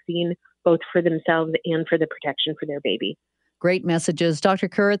the vaccine, both for themselves and for the protection for their baby. Great messages. Dr.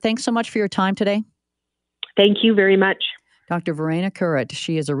 Currett, thanks so much for your time today. Thank you very much. Dr. Verena Currett,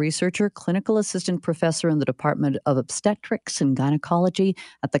 she is a researcher, clinical assistant professor in the Department of Obstetrics and Gynecology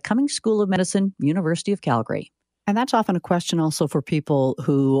at the Cummings School of Medicine, University of Calgary. And that's often a question also for people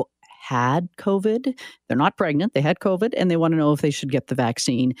who had COVID. They're not pregnant, they had COVID, and they want to know if they should get the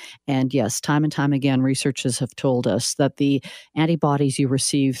vaccine. And yes, time and time again, researchers have told us that the antibodies you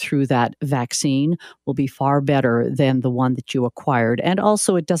receive through that vaccine will be far better than the one that you acquired. And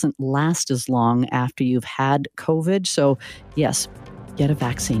also, it doesn't last as long after you've had COVID. So yes, get a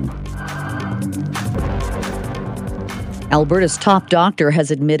vaccine. Alberta's top doctor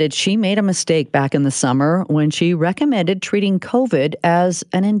has admitted she made a mistake back in the summer when she recommended treating COVID as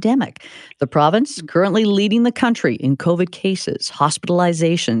an endemic. The province currently leading the country in COVID cases,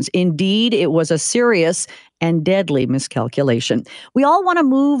 hospitalizations. Indeed, it was a serious and deadly miscalculation. We all want to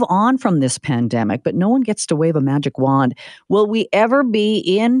move on from this pandemic, but no one gets to wave a magic wand. Will we ever be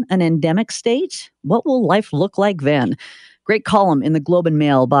in an endemic state? What will life look like then? Great column in the Globe and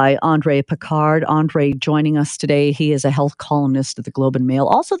Mail by Andre Picard. Andre joining us today. He is a health columnist at the Globe and Mail,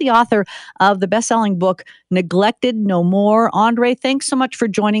 also the author of the best-selling book, Neglected No More. Andre, thanks so much for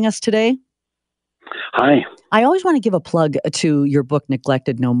joining us today. Hi. I always want to give a plug to your book,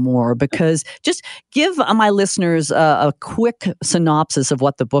 Neglected No More, because just give my listeners a quick synopsis of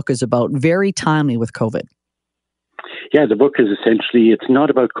what the book is about, very timely with COVID. Yeah, the book is essentially, it's not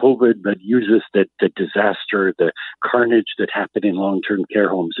about COVID, but uses the disaster, the carnage that happened in long-term care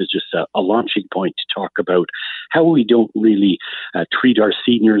homes as just a launching point to talk about how we don't really treat our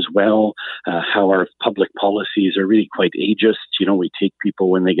seniors well, how our public policies are really quite ageist. You know, we take people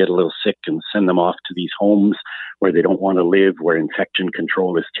when they get a little sick and send them off to these homes where they don't want to live, where infection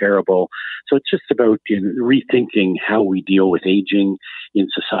control is terrible. So it's just about rethinking how we deal with aging in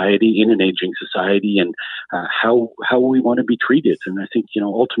society, in an aging society, and how we want to be treated. And I think,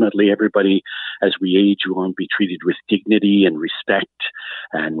 ultimately everybody, as we age, we want to be treated with dignity and respect,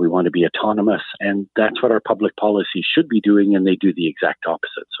 and we want to be autonomous. And that's what our public policies should be doing, and they do the exact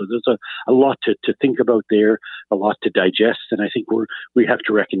opposite. So there's a lot to think about there, a lot to digest. And I think we have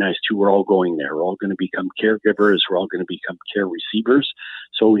to recognize too, we're all going there. We're all going to become caregivers. We're all going to become care receivers.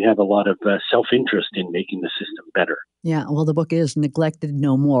 So we have a lot of self-interest in making the system better. Yeah, well, the book is Neglected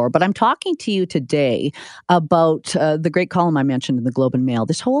No More. But I'm talking to you today about the great column I mentioned in the Globe and Mail,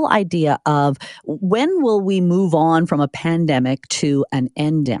 this whole idea of when will we move on from a pandemic to an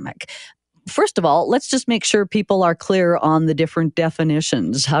endemic? First of all, let's just make sure people are clear on the different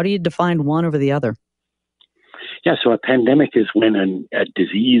definitions. How do you define one over the other? Yeah, so a pandemic is when a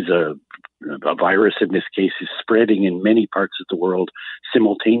disease, a virus in this case, is spreading in many parts of the world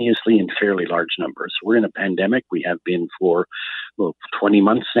simultaneously in fairly large numbers. We're in a pandemic. We have been for 20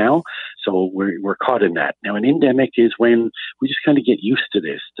 months now, so we're caught in that. Now, an endemic is when we just kind of get used to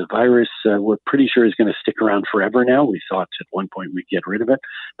this. The virus, we're pretty sure, is going to stick around forever now. We thought at one point we'd get rid of it,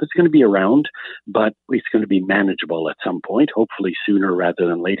 but it's going to be around, but it's going to be manageable at some point, hopefully sooner rather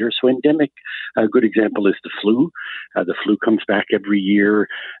than later. So endemic, a good example is the flu. The flu comes back every year,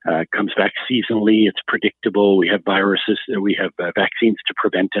 comes back seasonally. It's predictable. We have viruses, we have vaccines to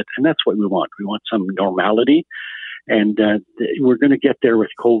prevent it, and that's what we want. We want some normality. And we're going to get there with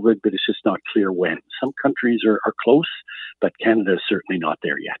COVID, but it's just not clear when. Some countries are close, but Canada is certainly not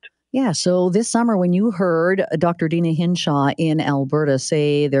there yet. Yeah, so this summer when you heard Dr. Deena Hinshaw in Alberta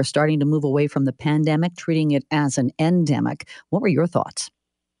say they're starting to move away from the pandemic, treating it as an endemic, what were your thoughts?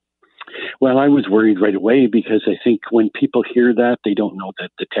 Well, I was worried right away because I think when people hear that, they don't know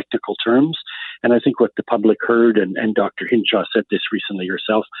the technical terms. And I think what the public heard, and Dr. Hinshaw said this recently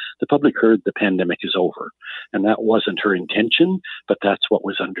herself, the public heard the pandemic is over. And that wasn't her intention, but that's what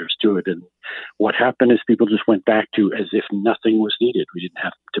was understood. And what happened is people just went back to as if nothing was needed. We didn't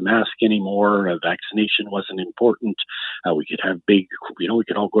have to mask anymore. Vaccination wasn't important. We could have we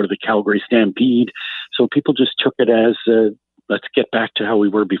could all go to the Calgary Stampede. So people just took it as let's get back to how we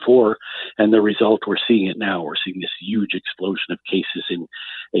were before. And the result, we're seeing it now. We're seeing this huge explosion of cases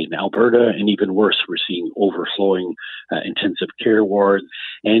in Alberta. And even worse, we're seeing overflowing intensive care wards.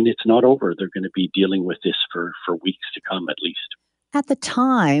 And it's not over. They're going to be dealing with this for weeks to come at least. At the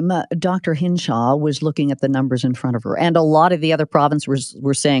time, Dr. Hinshaw was looking at the numbers in front of her, and a lot of the other provinces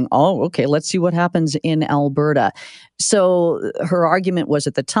were saying, oh, okay, let's see what happens in Alberta. So her argument was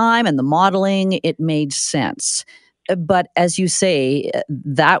at the time and the modeling, it made sense. But as you say,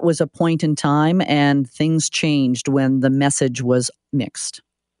 that was a point in time and things changed when the message was mixed.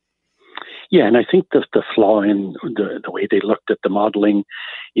 Yeah, and I think the flaw in the way they looked at the modeling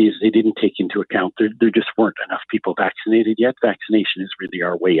is they didn't take into account there just weren't enough people vaccinated yet. Vaccination is really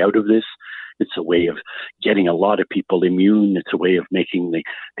our way out of this. It's a way of getting a lot of people immune. It's a way of making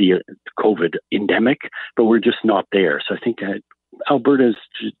the COVID endemic, but we're just not there. So I think Alberta's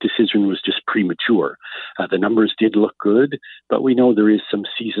decision was just premature. The numbers did look good, but we know there is some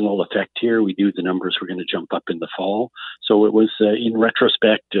seasonal effect here. We knew the numbers were going to jump up in the fall. So it was, in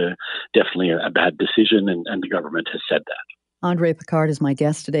retrospect, definitely a bad decision, and the government has said that. Andre Picard is my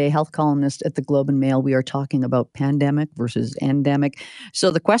guest today, health columnist at the Globe and Mail. We are talking about pandemic versus endemic. So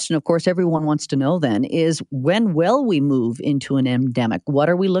the question, of course, everyone wants to know then is, when will we move into an endemic? What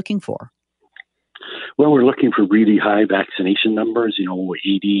are we looking for? Well, we're looking for really high vaccination numbers,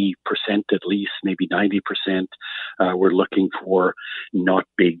 80% at least, maybe 90%. We're looking for not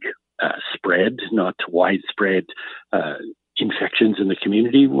big spread, not widespread infections in the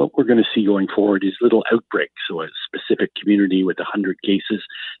community. What we're going to see going forward is little outbreaks. So a specific community with 100 cases,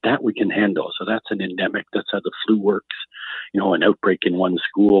 that we can handle. So that's an endemic. That's how the flu works. An outbreak in one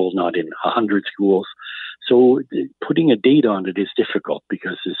school, not in 100 schools. So putting a date on it is difficult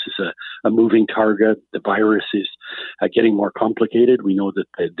because this is a moving target. The virus is getting more complicated. We know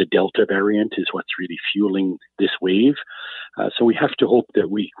that the Delta variant is what's really fueling this wave. So we have to hope that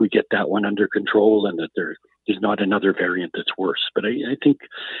we get that one under control and that there's not another variant that's worse. But I think,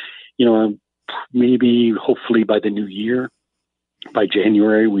 maybe hopefully by the new year, by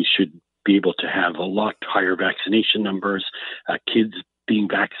January, we should be able to have a lot higher vaccination numbers, kids being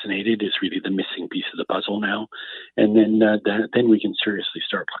vaccinated is really the missing piece of the puzzle now. And then we can seriously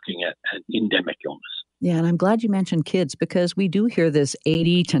start looking at endemic illness. Yeah, and I'm glad you mentioned kids because we do hear this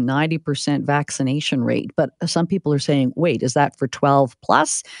 80 to 90% vaccination rate. But some people are saying, wait, is that for 12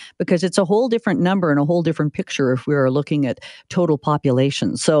 plus? Because it's a whole different number and a whole different picture if we are looking at total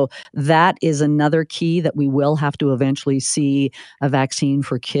population. So that is another key that we will have to eventually see a vaccine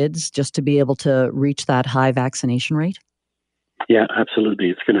for kids just to be able to reach that high vaccination rate. Yeah, absolutely.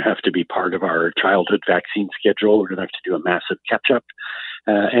 It's going to have to be part of our childhood vaccine schedule. We're going to have to do a massive catch-up.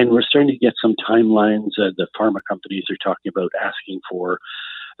 And we're starting to get some timelines. The pharma companies are talking about asking for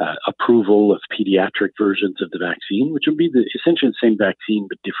approval of pediatric versions of the vaccine, which will be essentially the same vaccine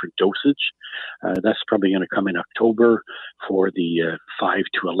but different dosage. That's probably going to come in October for the 5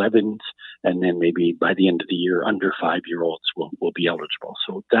 to 11s, and then maybe by the end of the year, under 5-year-olds will be eligible.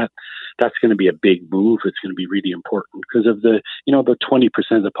 So that's going to be a big move. It's going to be really important because of about 20%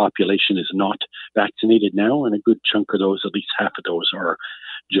 of the population is not vaccinated now, and a good chunk of those, at least half of those, are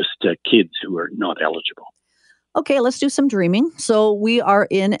just kids who are not eligible. Okay, let's do some dreaming. So we are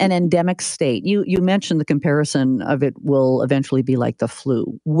in an endemic state. You mentioned the comparison of it will eventually be like the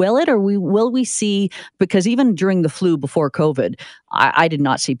flu. Will it, or will we see, because even during the flu before COVID, I did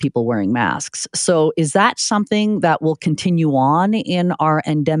not see people wearing masks. So is that something that will continue on in our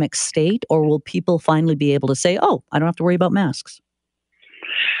endemic state, or will people finally be able to say, oh, I don't have to worry about masks?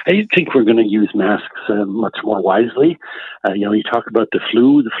 I think we're going to use masks much more wisely. You talk about the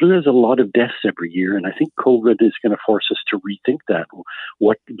flu. The flu has a lot of deaths every year, and I think COVID is going to force us to rethink that.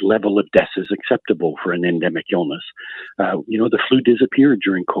 What level of death is acceptable for an endemic illness? The flu disappeared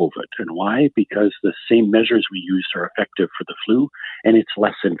during COVID. And why? Because the same measures we used are effective for the flu, and it's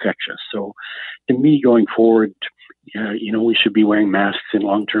less infectious. So to me, going forward, we should be wearing masks in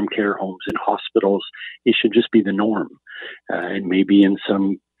long-term care homes, in hospitals. It should just be the norm. And maybe in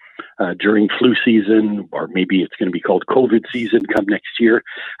some during flu season, or maybe it's going to be called COVID season come next year,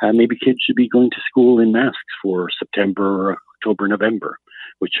 maybe kids should be going to school in masks for September, October, November,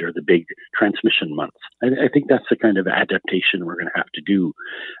 which are the big transmission months. I think that's the kind of adaptation we're going to have to do.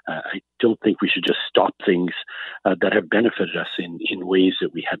 I don't think we should just stop things that have benefited us in ways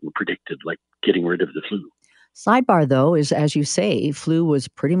that we hadn't predicted, like getting rid of the flu. Sidebar, though, is, as you say, flu was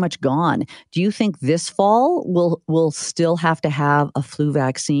pretty much gone. Do you think this fall we'll still have to have a flu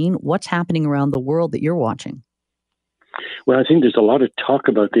vaccine? What's happening around the world that you're watching? Well, I think there's a lot of talk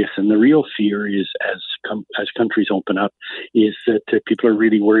about this, and the real fear is as countries open up, is that people are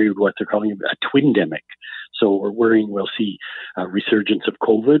really worried what they're calling a twindemic. So we're worrying we'll see a resurgence of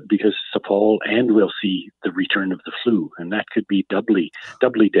COVID because it's the fall, and we'll see the return of the flu, and that could be doubly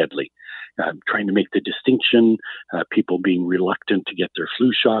deadly. Trying to make the distinction, people being reluctant to get their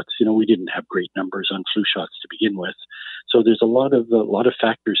flu shots. We didn't have great numbers on flu shots to begin with, so there's a lot of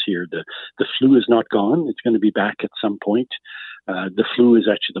factors here. The flu is not gone; it's going to be back at some point. The flu is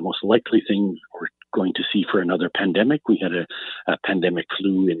actually the most likely thing we're going to see for another pandemic. We had a pandemic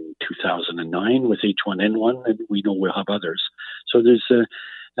flu in 2009 with H1N1, and we know we'll have others. So there's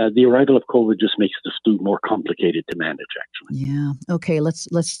the arrival of COVID just makes the flu more complicated to manage, actually. Yeah. Okay. Let's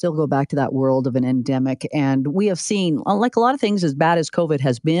still go back to that world of an endemic. And we have seen, like a lot of things, as bad as COVID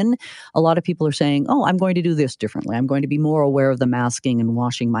has been, a lot of people are saying, oh, I'm going to do this differently. I'm going to be more aware of the masking and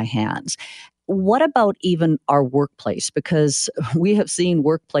washing my hands. What about even our workplace? Because we have seen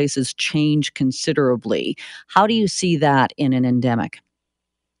workplaces change considerably. How do you see that in an endemic?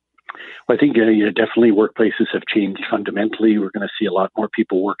 Well, I think definitely workplaces have changed fundamentally. We're going to see a lot more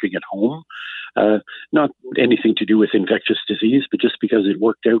people working at home. Not anything to do with infectious disease, but just because it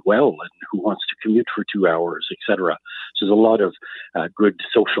worked out well, and who wants to commute for 2 hours, etc. So there's a lot of good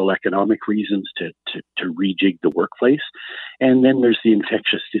social economic reasons to rejig the workplace. And then there's the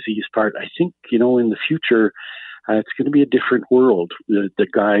infectious disease part. I think, in the future, it's going to be a different world. The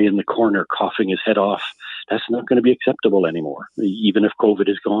guy in the corner coughing his head off, that's not going to be acceptable anymore, even if COVID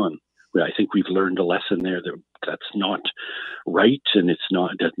is gone. I think we've learned a lesson there that's not right, and it's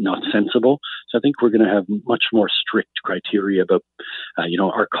not sensible. So I think we're going to have much more strict criteria about,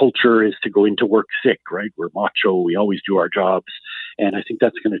 our culture is to go into work sick, right? We're macho, we always do our jobs. And I think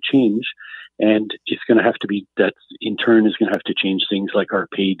that's going to change. And it's going to have to be, that in turn is going to have to change things like our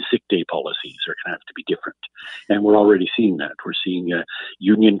paid sick day policies are going to have to be different. And we're already seeing that. We're seeing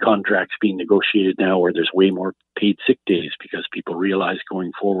union contracts being negotiated now where there's way more paid sick days because people realize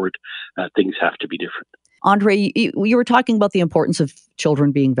going forward things have to be different. Andre, you were talking about the importance of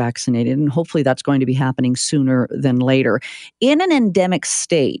children being vaccinated, and hopefully that's going to be happening sooner than later. In an endemic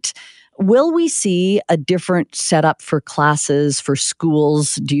state, will we see a different setup for classes, for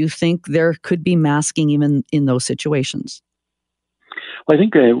schools? Do you think there could be masking even in those situations? Well, I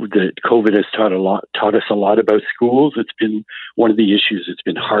think that COVID has taught us a lot about schools. It's been one of the issues that's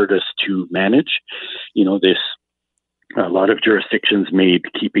been hardest to manage. A lot of jurisdictions made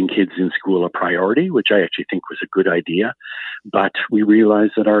keeping kids in school a priority, which I actually think was a good idea. But we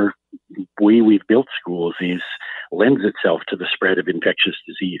realized that our way we've built schools lends itself to the spread of infectious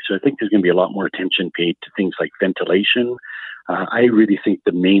disease. So I think there's going to be a lot more attention paid to things like ventilation. I really think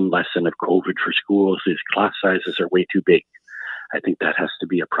the main lesson of COVID for schools is class sizes are way too big. I think that has to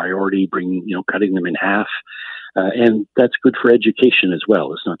be a priority, cutting them in half. And that's good for education as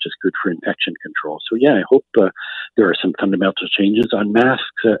well. It's not just good for infection control. So, I hope there are some fundamental changes. On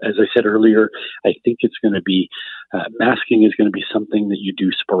masks, as I said earlier, I think it's going to be, masking is going to be something that you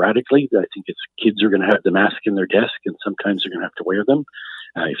do sporadically. I think kids are going to have the mask in their desk, and sometimes they're going to have to wear them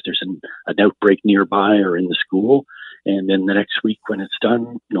if there's an outbreak nearby or in the school. And then the next week when it's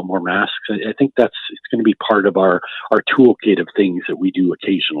done, no more masks. I think it's going to be part of our toolkit of things that we do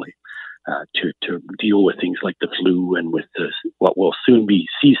occasionally to deal with things like the flu and with what will soon be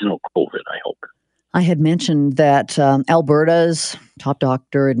seasonal COVID, I hope. I had mentioned that Alberta's top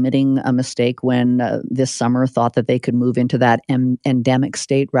doctor admitting a mistake when this summer thought that they could move into that endemic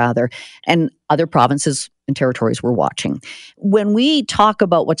state rather, and other provinces and territories were watching. When we talk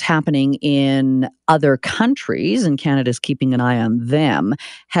about what's happening in other countries, and Canada's keeping an eye on them,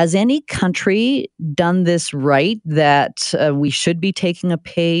 has any country done this right that we should be taking a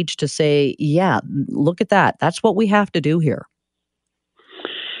page to say, yeah, look at that. That's what we have to do here?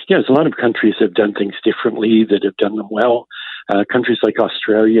 Yes, a lot of countries have done things differently that have done them well. Countries like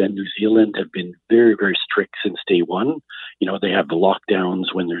Australia and New Zealand have been very, very strict since day one. They have the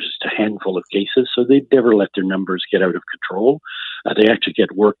lockdowns when there's just a handful of cases, so they've never let their numbers get out of control. They actually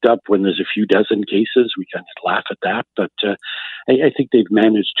get worked up when there's a few dozen cases. We kind of laugh at that, but I think they've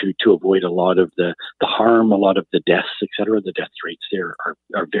managed to avoid a lot of the harm, a lot of the deaths, etc. The death rates there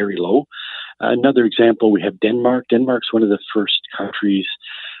are very low. Another example, we have Denmark. Denmark's one of the first countries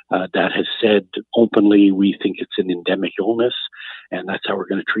that has said openly, we think it's an endemic illness, and that's how we're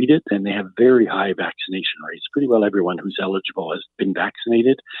going to treat it. And they have very high vaccination rates. Pretty well everyone who's eligible has been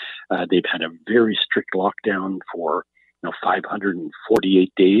vaccinated. They've had a very strict lockdown for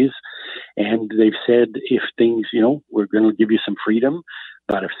 548 days. And they've said if things, we're going to give you some freedom,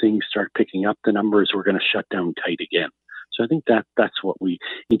 but if things start picking up the numbers, we're going to shut down tight again. So I think that's what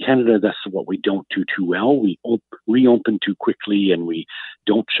in Canada, that's what we don't do too well. We reopen too quickly and we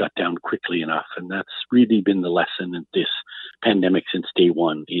don't shut down quickly enough. And that's really been the lesson of this pandemic since day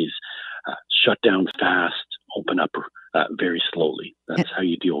one is shut down fast, open up very slowly. That's how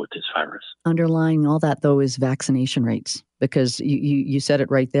you deal with this virus. Underlying all that, though, is vaccination rates, because you said it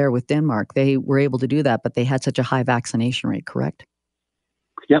right there with Denmark. They were able to do that, but they had such a high vaccination rate, correct?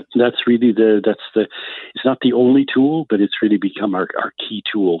 Yep, that's really it's not the only tool, but it's really become our key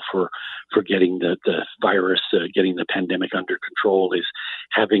tool for getting the virus, getting the pandemic under control is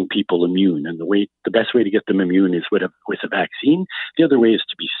having people immune. And the best way to get them immune is with a vaccine. The other way is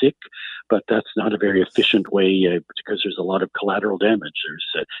to be sick, but that's not a very efficient way because there's a lot of collateral damage.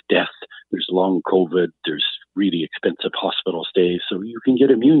 There's death, there's long COVID, there's really expensive hospital stays. So you can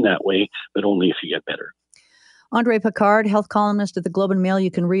get immune that way, but only if you get better. Andre Picard, health columnist at the Globe and Mail. You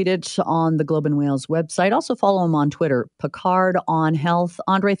can read it on the Globe and Mail's website. Also follow him on Twitter, Picard on Health.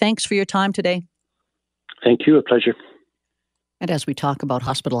 Andre, thanks for your time today. Thank you. A pleasure. And as we talk about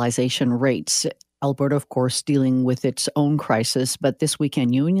hospitalization rates, Alberta, of course, dealing with its own crisis. But this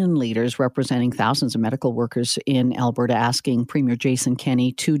weekend, union leaders representing thousands of medical workers in Alberta asking Premier Jason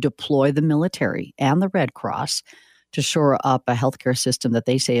Kenney to deploy the military and the Red Cross to shore up a healthcare system that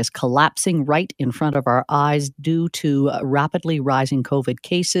they say is collapsing right in front of our eyes due to rapidly rising COVID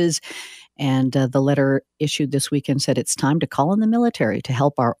cases. And the letter issued this weekend said it's time to call in the military to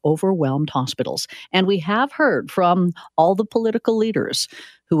help our overwhelmed hospitals. And we have heard from all the political leaders,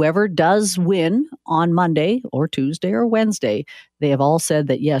 whoever does win on Monday or Tuesday or Wednesday, they have all said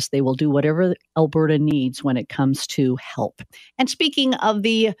that, yes, they will do whatever Alberta needs when it comes to help. And speaking of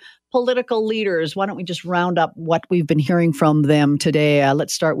the political leaders, why don't we just round up what we've been hearing from them today?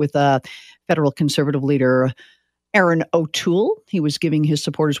 Let's start with federal Conservative leader Erin O'Toole. He was giving his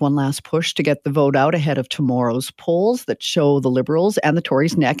supporters one last push to get the vote out ahead of tomorrow's polls that show the Liberals and the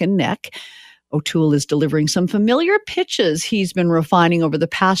Tories neck and neck. O'Toole is delivering some familiar pitches he's been refining over the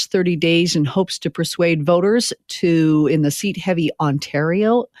past 30 days in hopes to persuade voters in the seat-heavy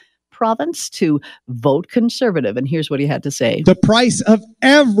Ontario province to vote Conservative. And here's what he had to say. The price of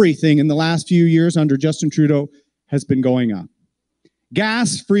everything in the last few years under Justin Trudeau has been going up.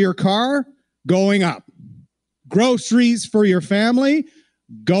 Gas for your car, going up. Groceries for your family,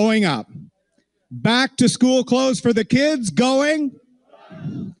 going up. Back to school clothes for the kids, going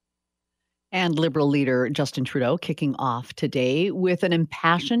And Liberal leader Justin Trudeau kicking off today with an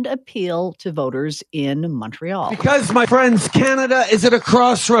impassioned appeal to voters in Montreal. Because, my friends, Canada is at a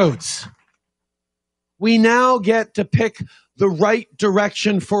crossroads. We now get to pick the right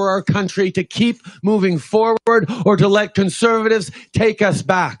direction for our country to keep moving forward or to let Conservatives take us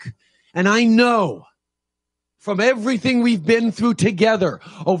back. And I know from everything we've been through together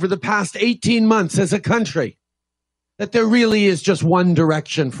over the past 18 months as a country that there really is just one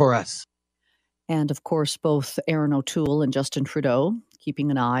direction for us. And of course, both Aaron O'Toole and Justin Trudeau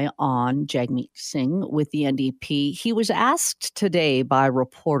keeping an eye on Jagmeet Singh with the NDP. He was asked today by a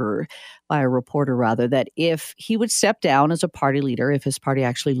reporter that if he would step down as a party leader, if his party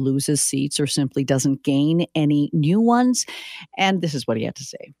actually loses seats or simply doesn't gain any new ones. And this is what he had to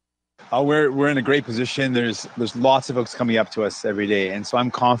say. We're in a great position. There's lots of folks coming up to us every day. And so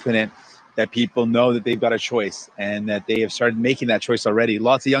I'm confident that people know that they've got a choice and that they have started making that choice already.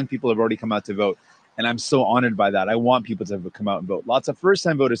 Lots of young people have already come out to vote. And I'm so honored by that. I want people to come out and vote. Lots of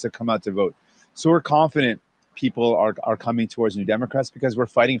first-time voters have come out to vote. So we're confident people are coming towards New Democrats because we're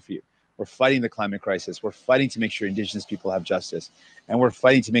fighting for you. We're fighting the climate crisis. We're fighting to make sure Indigenous people have justice. And we're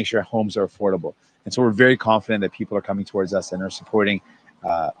fighting to make sure homes are affordable. And so we're very confident that people are coming towards us and are supporting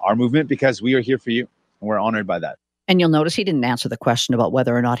our movement because we are here for you. And we're honored by that. And you'll notice he didn't answer the question about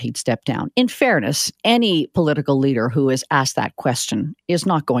whether or not he'd step down. In fairness, any political leader who is asked that question is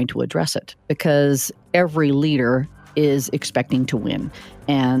not going to address it because every leader is expecting to win.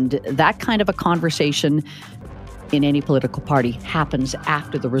 And that kind of a conversation in any political party happens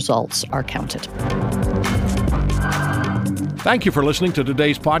after the results are counted. Thank you for listening to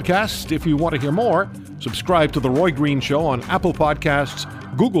today's podcast. If you want to hear more, subscribe to The Roy Green Show on Apple Podcasts,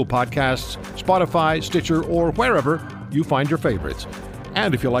 Google Podcasts, Spotify, Stitcher, or wherever you find your favorites.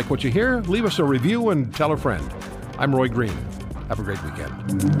 And if you like what you hear, leave us a review and tell a friend. I'm Roy Green. Have a great weekend.